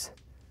 It is.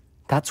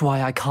 That's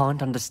why I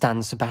can't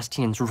understand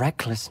Sebastian's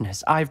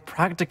recklessness. I've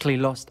practically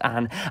lost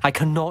Anne. I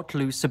cannot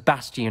lose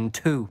Sebastian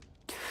too.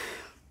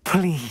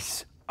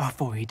 Please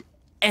avoid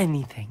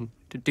anything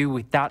to do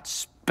with that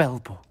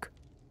spellbook.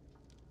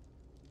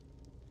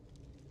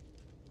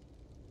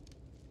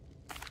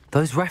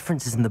 Those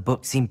references in the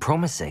book seem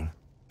promising.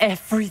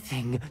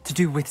 Everything to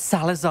do with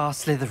Salazar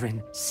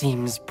Slytherin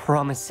seems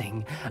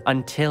promising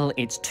until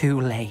it's too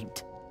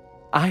late.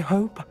 I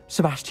hope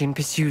Sebastian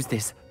pursues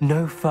this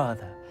no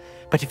further,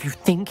 but if you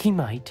think he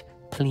might,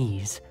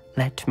 please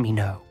let me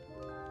know.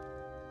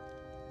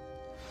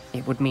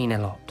 It would mean a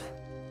lot.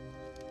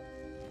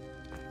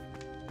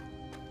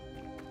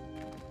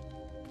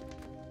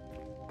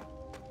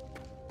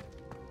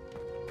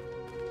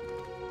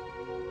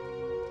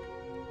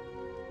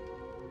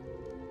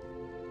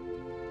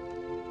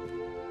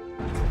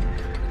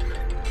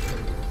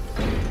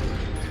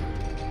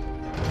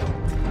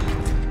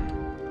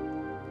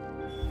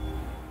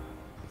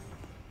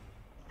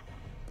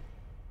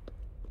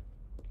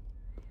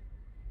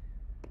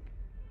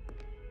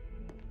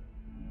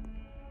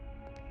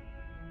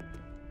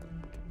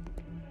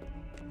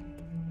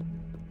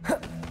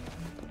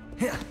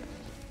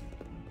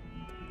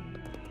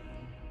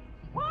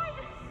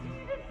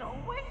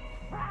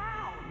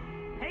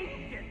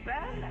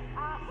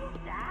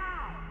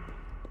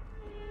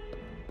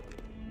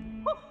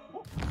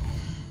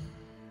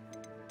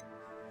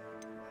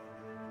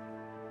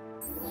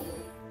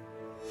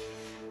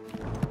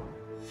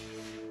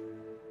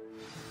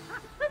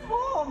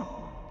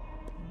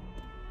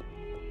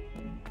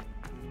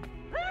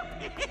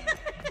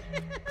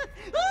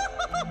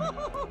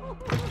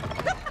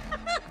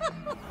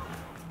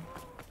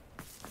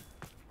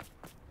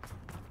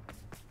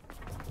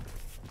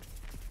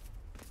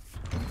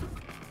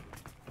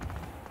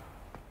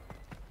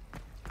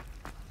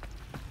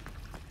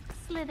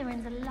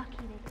 Slytherins are lucky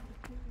they get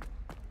the food.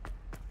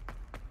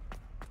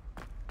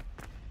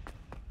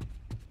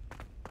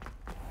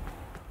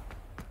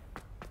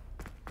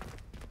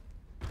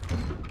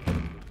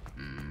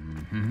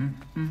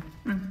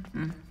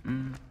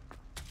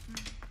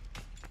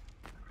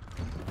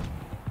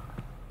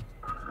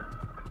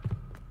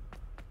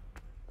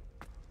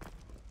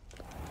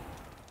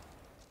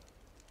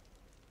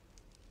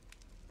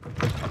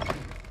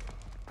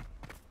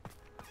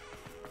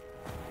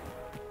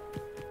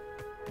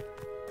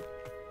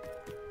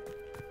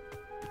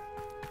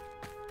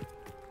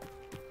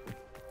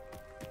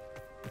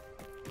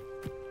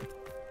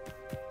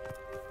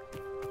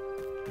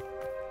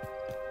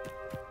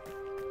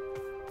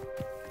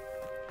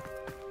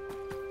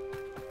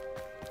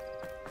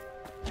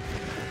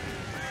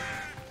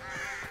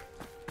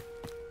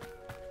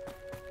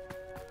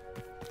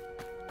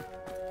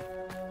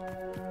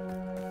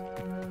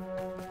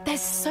 There's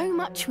so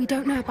much we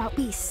don't know about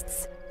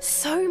beasts.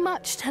 So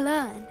much to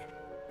learn.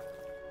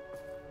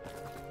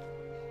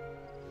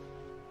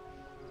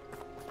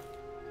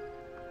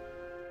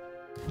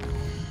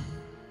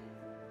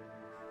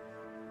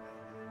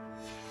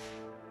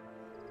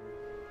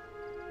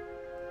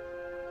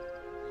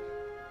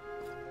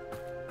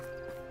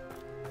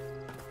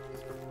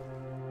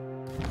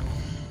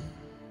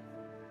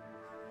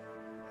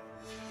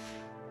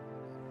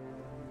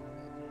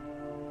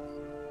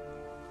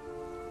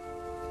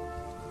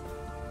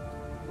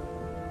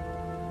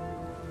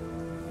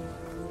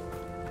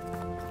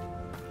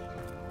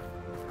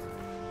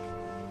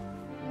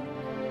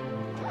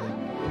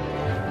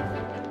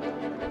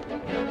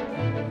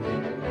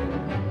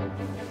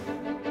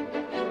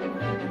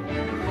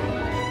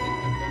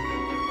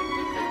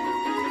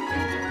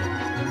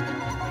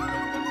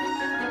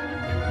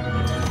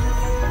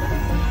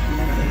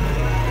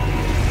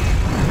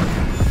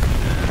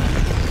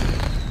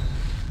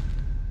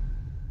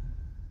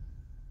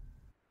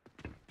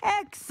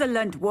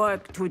 Excellent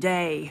work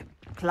today.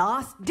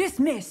 Class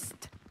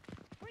dismissed.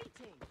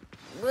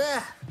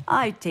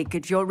 I take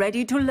it you're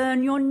ready to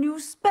learn your new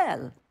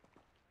spell.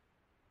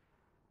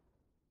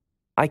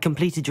 I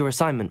completed your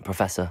assignment,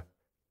 Professor.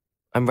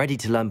 I'm ready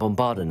to learn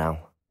Bombarda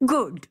now.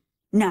 Good.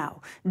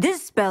 Now,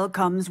 this spell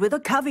comes with a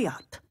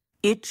caveat.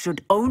 It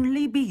should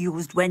only be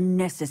used when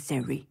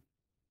necessary.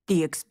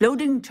 The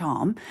exploding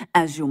charm,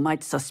 as you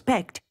might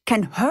suspect,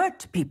 can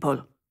hurt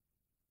people.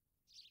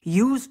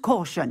 Use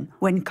caution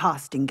when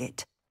casting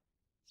it.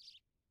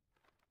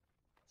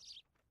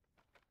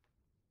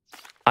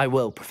 I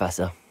will,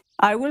 Professor.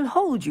 I will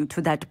hold you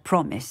to that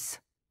promise.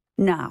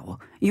 Now,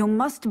 you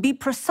must be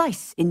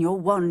precise in your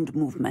wand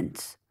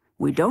movements.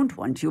 We don't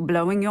want you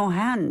blowing your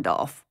hand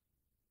off.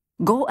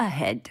 Go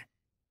ahead.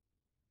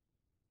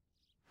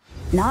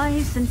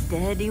 Nice and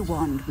steady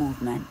wand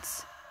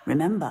movements.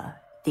 Remember,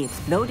 the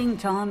exploding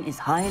charm is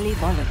highly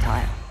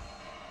volatile.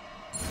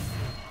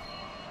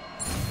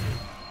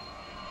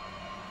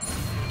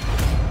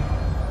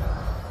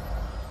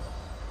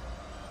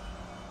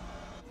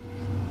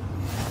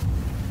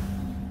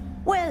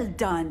 Well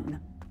done.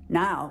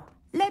 Now,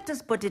 let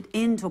us put it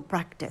into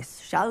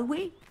practice, shall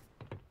we?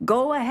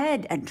 Go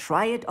ahead and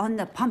try it on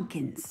the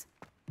pumpkins.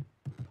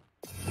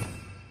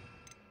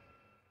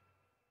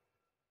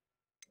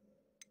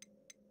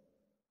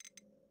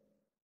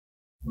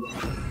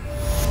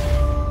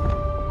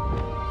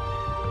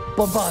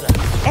 Bombarda!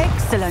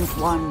 Excellent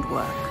wand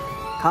work.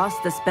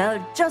 Cast the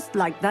spell just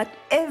like that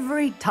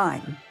every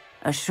time.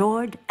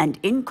 Assured and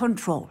in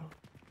control.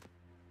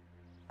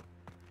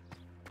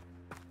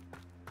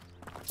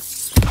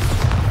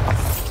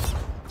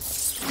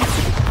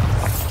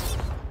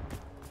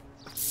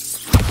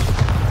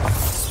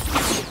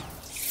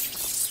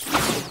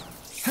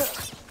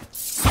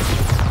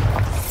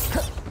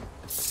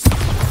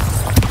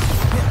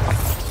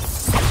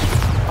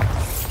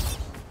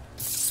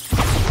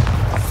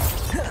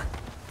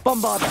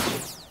 Bombarda!